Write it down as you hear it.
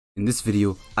In this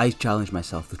video, I challenge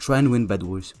myself to try and win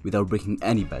Bedwars without breaking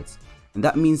any beds, and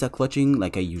that means that clutching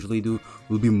like I usually do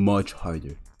will be much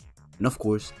harder. And of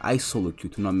course, I solo queue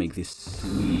to not make this.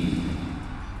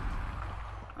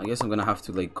 I guess I'm gonna have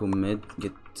to like go mid,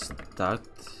 get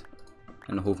stacked,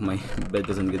 and hope my bed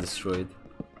doesn't get destroyed.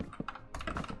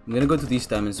 I'm gonna go to these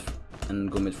diamonds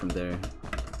and go mid from there.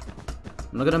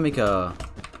 I'm not gonna make a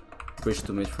bridge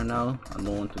to mid for now. I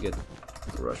don't want to get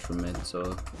rushed from mid,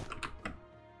 so.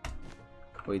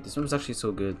 Wait, this one was actually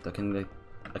so good. I can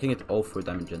get all 4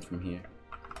 diamond gens from here.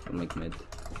 From like mid.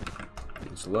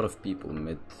 There's a lot of people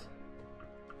mid.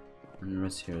 And the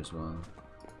rest here as well.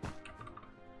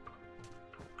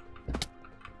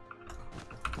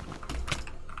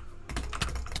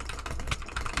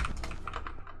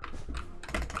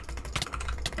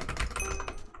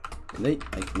 Can they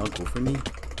like not go for me?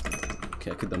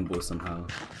 Okay, I could done both somehow.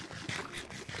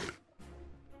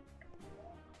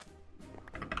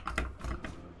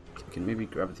 Can maybe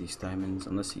grab these diamonds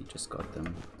unless he just got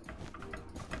them.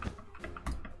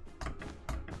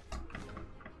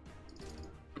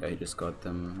 Yeah, he just got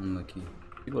them. Unlucky.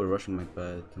 People are rushing my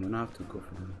bed. I'm gonna have to go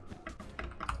for them.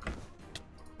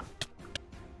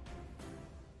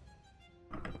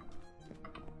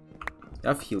 I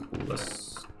have heal pool.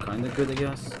 That's kinda good, I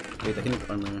guess. Wait, I can get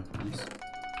armor. Nice.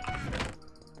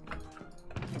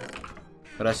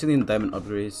 But I still need diamond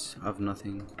upgrades. I have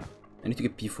nothing. I need to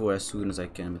get P4 as soon as I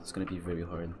can, but it's gonna be very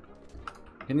hard.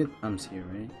 I can get amps here,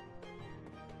 right?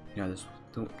 Yeah, there's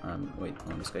 2 wait,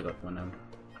 oh, this guy got 1 amp.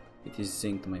 It is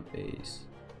synced to my base.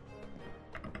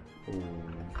 Oh,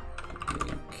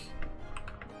 link.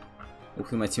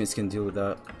 Hopefully my teammates can deal with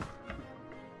that.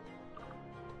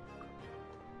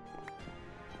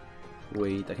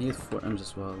 Wait, I can get 4 amps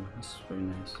as well. That's very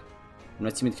nice. And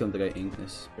my teammate killed the guy ink.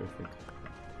 That's perfect.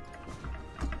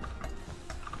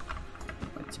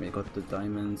 I got the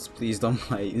diamonds. Please don't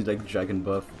buy like dragon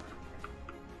buff.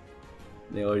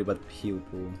 They already bought heal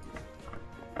pool.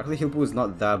 Actually, heal pool is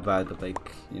not that bad, but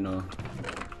like, you know,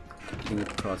 getting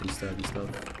it caught instead and stuff.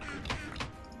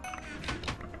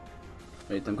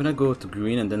 Wait, I'm gonna go to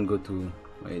green and then go to.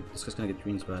 Wait, this guy's gonna get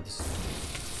green's bad.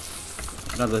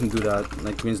 I'm not letting him do that.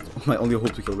 Like, green's my only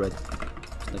hope to kill red.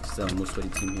 Like, it's the most sweaty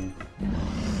team here.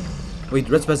 Wait,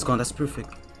 red's bed's gone. That's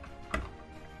perfect.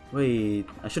 Wait,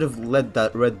 I should have let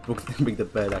that red break the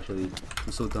bed actually.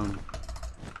 I'm so dumb.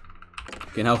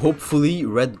 Okay, now hopefully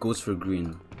red goes for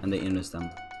green and they innocent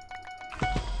them.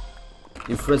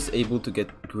 If red's able to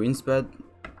get green's bed,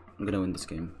 I'm gonna win this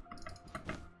game.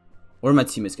 Or my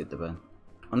teammates get the bed.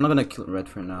 I'm not gonna kill red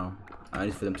for now. I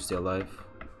need for them to stay alive.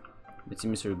 My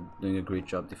teammates are doing a great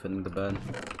job defending the bed.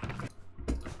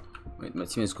 Wait, my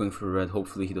teammate's going for red.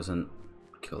 Hopefully he doesn't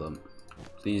kill him.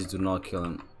 Please do not kill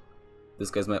him. This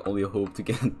guy's my only hope to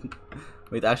get.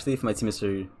 Wait, actually, if my teammates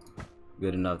are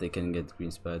good enough, they can get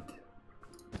green spad.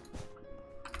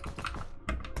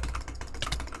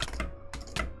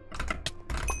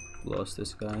 Lost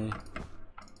this guy.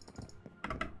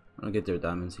 I'm gonna get their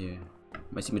diamonds here.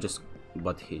 My teammate just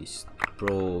bought haste.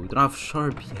 Bro, we don't have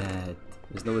sharp yet.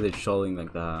 There's no way they're showing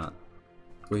like that.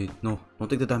 Wait, no, don't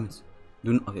take the diamonds.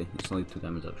 Okay, it's only 2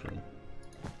 diamonds actually.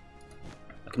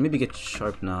 I can maybe get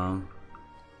sharp now.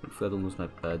 Hopefully I don't lose my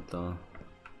bed though.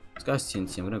 This guy's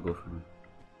TNT, I'm gonna go for him.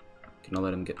 Cannot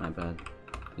let him get my bed.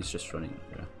 He's just running.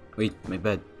 Yeah. Wait, my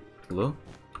bed. Hello?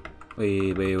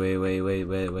 Wait,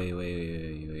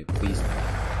 please.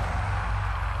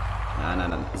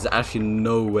 Nah. There's actually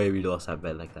no way we lost that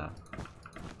bed like that.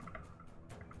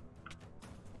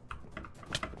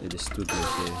 They just stood right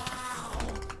here.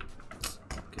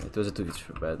 Okay, it was a 2v3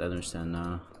 for bed, I understand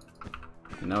now.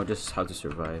 Okay, now just how to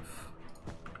survive.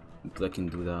 I can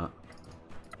do that.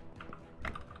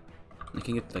 I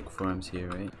can get like 4 amps here,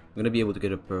 right? I'm gonna be able to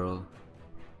get a pearl.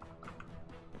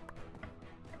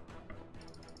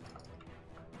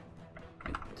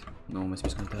 Wait. No, my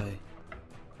space gonna die.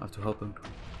 I have to help him.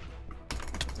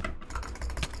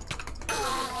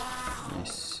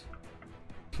 Nice.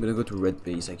 I'm gonna go to red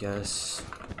base, I guess.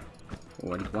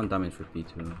 Oh, I need 1 diamond for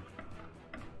P2. I'm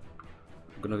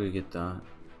gonna go get that.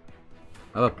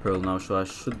 I have a pearl now, so I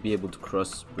should be able to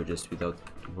cross bridges without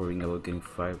worrying about getting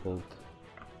fireballed.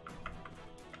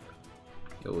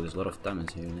 Yo, there's a lot of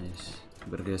diamonds here, nice. I'm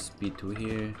gonna get a speed 2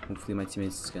 here. Hopefully my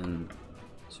teammates can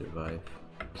survive.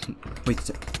 Wait, there's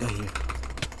a guy here.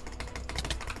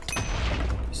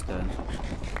 He's dead.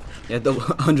 Yeah, double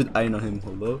 100 iron on him,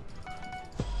 hello?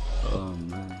 Oh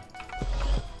man.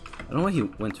 I don't know why he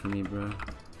went for me, bro.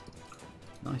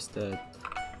 Now he's dead.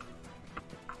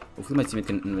 Hopefully my teammate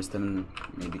can invest them and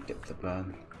maybe get the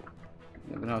ban.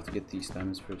 I'm gonna have to get these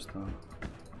diamonds first though.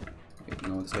 Wait,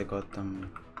 no, this guy got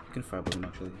them. You can fireball him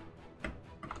actually.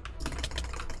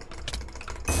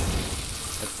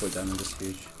 That's 4 damage, that's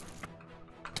huge.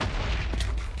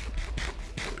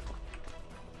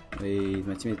 Wait,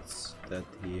 my teammate's dead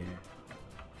here.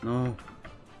 No.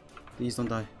 Please don't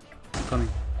die. I'm coming.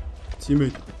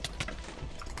 Teammate.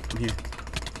 I'm here.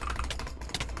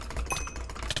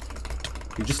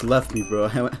 You just left me, bro.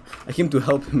 I came to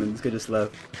help him and this guy just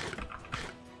left.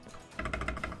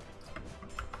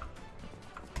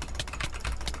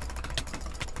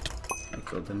 I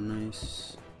killed him,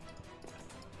 nice.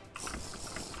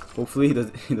 Hopefully he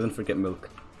doesn't forget milk.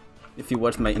 If you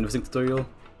watched my investing tutorial,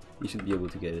 you should be able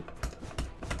to get it.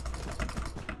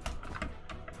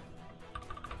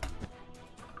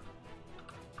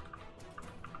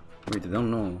 Wait, I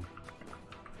don't know.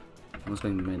 I'm just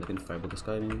going to mid. I can fireball this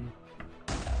guy maybe.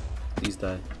 Please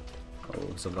die. Oh,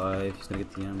 he's alive. He's gonna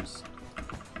get DMs.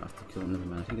 I have to kill him. Never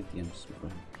mind. I can get DMs before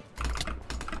him.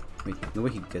 Wait, no way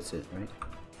he gets it, right?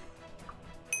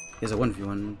 He has a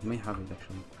 1v1. He may have it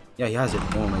actually. Yeah, he has it.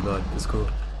 Oh my god, that's cool.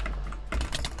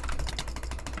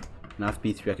 Now I have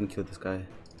P3. I can kill this guy.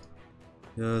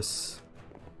 Yes.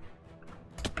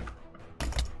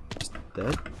 He's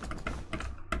dead.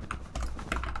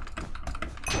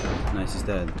 Nice, he's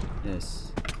dead. Yes.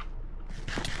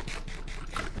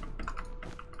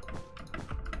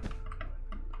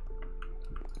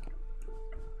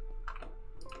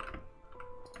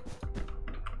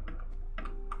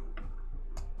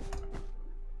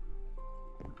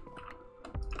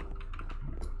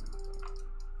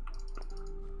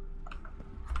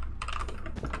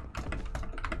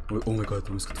 Oh my god, I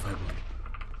almost got the fireball.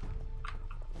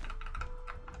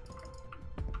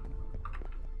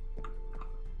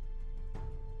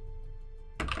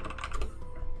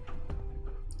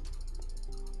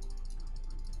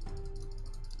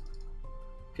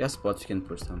 If you have spots, you can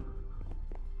push them.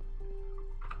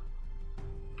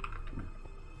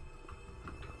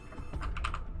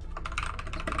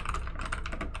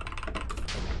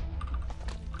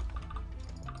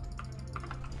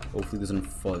 Hopefully he doesn't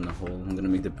fall in a hole. I'm gonna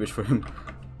make the bridge for him.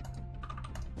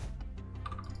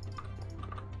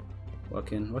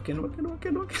 Walk in, walk in, walk in, walk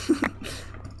in, walk in.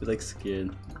 He's like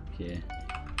scared. Okay.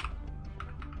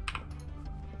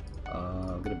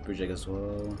 I'm gonna bridge egg as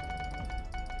well.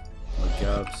 More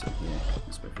jobs. Yeah,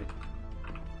 that's perfect.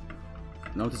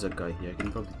 Now there's a guy here. I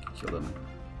can probably kill him.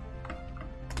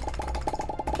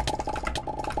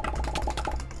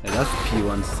 Hey, that's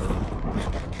P1 still.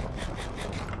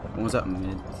 One was at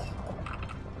mid.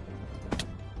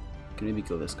 Can maybe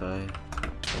kill this guy.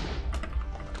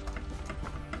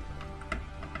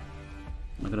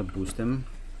 I'm not gonna boost him.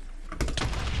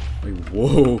 Wait,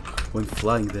 whoa! Went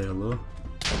flying there, hello?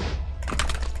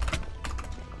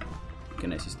 Okay,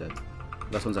 nice, he's dead.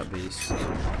 Last one's at base.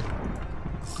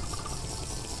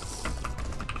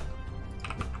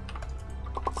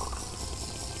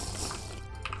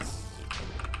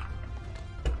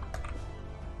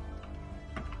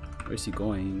 Where's he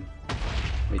going?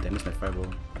 Wait, I missed my fireball.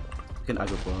 I can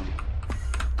aggro ball.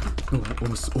 No,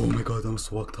 oh my god, I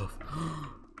almost walked off.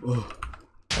 Oh.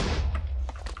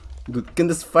 Dude, can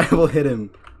this fireball hit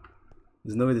him?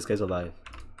 There's no way this guy's alive.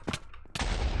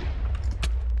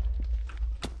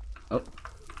 Oh.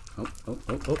 Oh.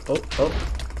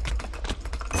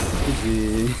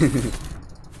 GG.